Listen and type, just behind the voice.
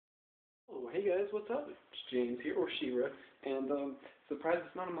Hey guys, what's up? It's James here, or Shira, and surprised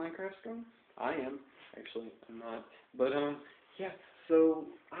it's not a Minecraft stream? I am, actually, I'm not. But yeah,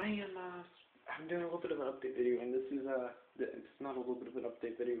 so I'm doing a little bit of an update video, and this is, it's not a little bit of an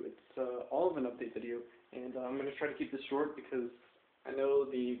update video, it's all of an update video, and I'm going to try to keep this short because I know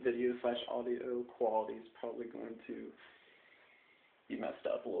the video/audio quality is probably going to be messed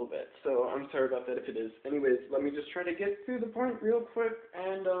up a little bit, so I'm sorry about that if it is. Anyways, let me just try to get through the point real quick,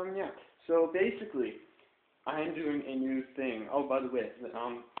 and yeah. So basically, I'm doing a new thing. Oh, by the way,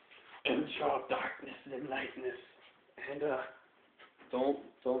 in sharp darkness and lightness, and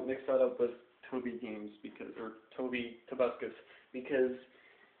don't mix that up with Toby Games or Toby Tobuscus, because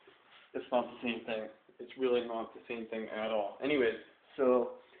it's not the same thing. It's really not the same thing at all. Anyways,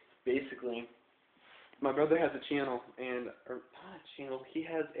 so basically, my brother has a channel, or not a channel, he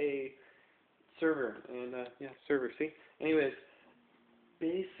has a server, and yeah, server, see? Anyways,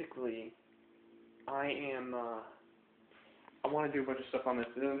 basically, I want to do a bunch of stuff on this.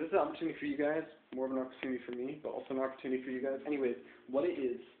 And this is an opportunity for you guys, more of an opportunity for me, but also an opportunity for you guys. Anyways, what it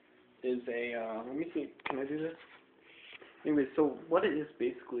is a, let me see, can I do this? Anyways, so what it is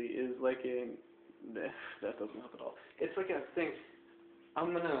basically is like that doesn't help at all. It's like a thing.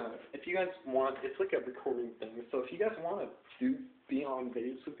 If you guys want, it's like a recording thing. So if you guys want to be on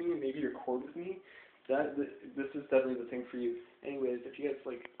videos with me, maybe record with me, this is definitely the thing for you. Anyways, if you guys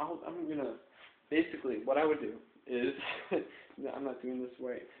like, basically what I would do is, I'm not doing this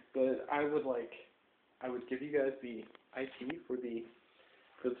right, but I would give you guys the IP for the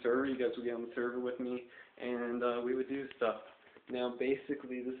server. You guys would get on the server with me, and we would do stuff. Now,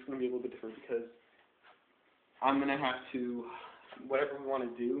 basically, this is going to be a little bit different because I'm going to have to, whatever we want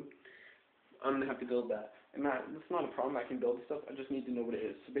to do, I'm going to have to build that. And that's not a problem. I can build stuff. I just need to know what it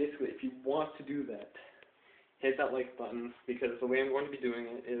is. So basically, if you want to do that, hit that like button, because the way I'm going to be doing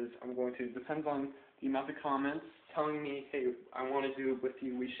it is depends on the amount of comments telling me, hey, I want to do it with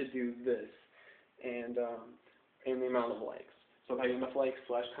you, we should do this, and the amount of likes. So if I get enough likes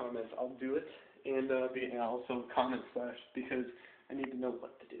 / comments, I'll do it, and also comment / because I need to know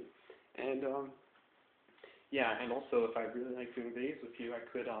what to do. And yeah, and also if I really like doing videos with you, I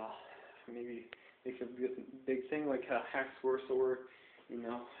could maybe make a big thing like Hacksource or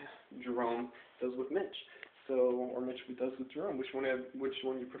Jerome does with Mitch. So, or Mitch does with Jerome, which one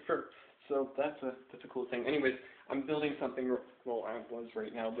you prefer. So that's a cool thing. Anyways, I'm building something, well, I was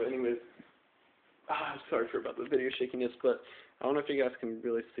right now, but anyways, I'm sorry about the video shakiness, but I don't know if you guys can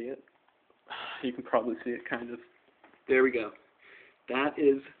really see it. You can probably see it, kind of. There we go.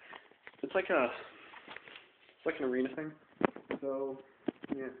 It's like an arena thing. So,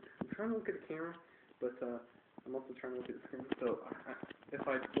 yeah, I'm trying to look at the camera, but I'm also trying to look at the screen. So, if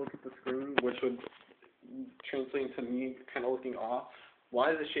I look at the screen, which would translate to me kind of looking off.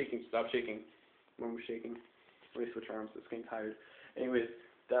 Why is it shaking? Stop shaking. When we're shaking. Let me switch arms. It's getting tired. Anyways,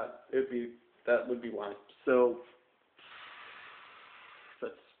 that would be why. So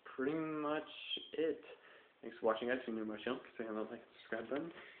that's pretty much it. Thanks for watching, guys. If you're new to my channel, consider hitting that like and subscribe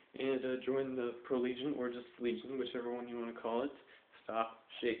button, and join the Pro Legion or just Legion, whichever one you want to call it. Stop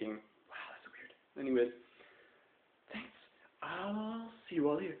shaking. Wow, that's weird. Anyways, thanks. I'll see you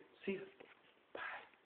all here. See you.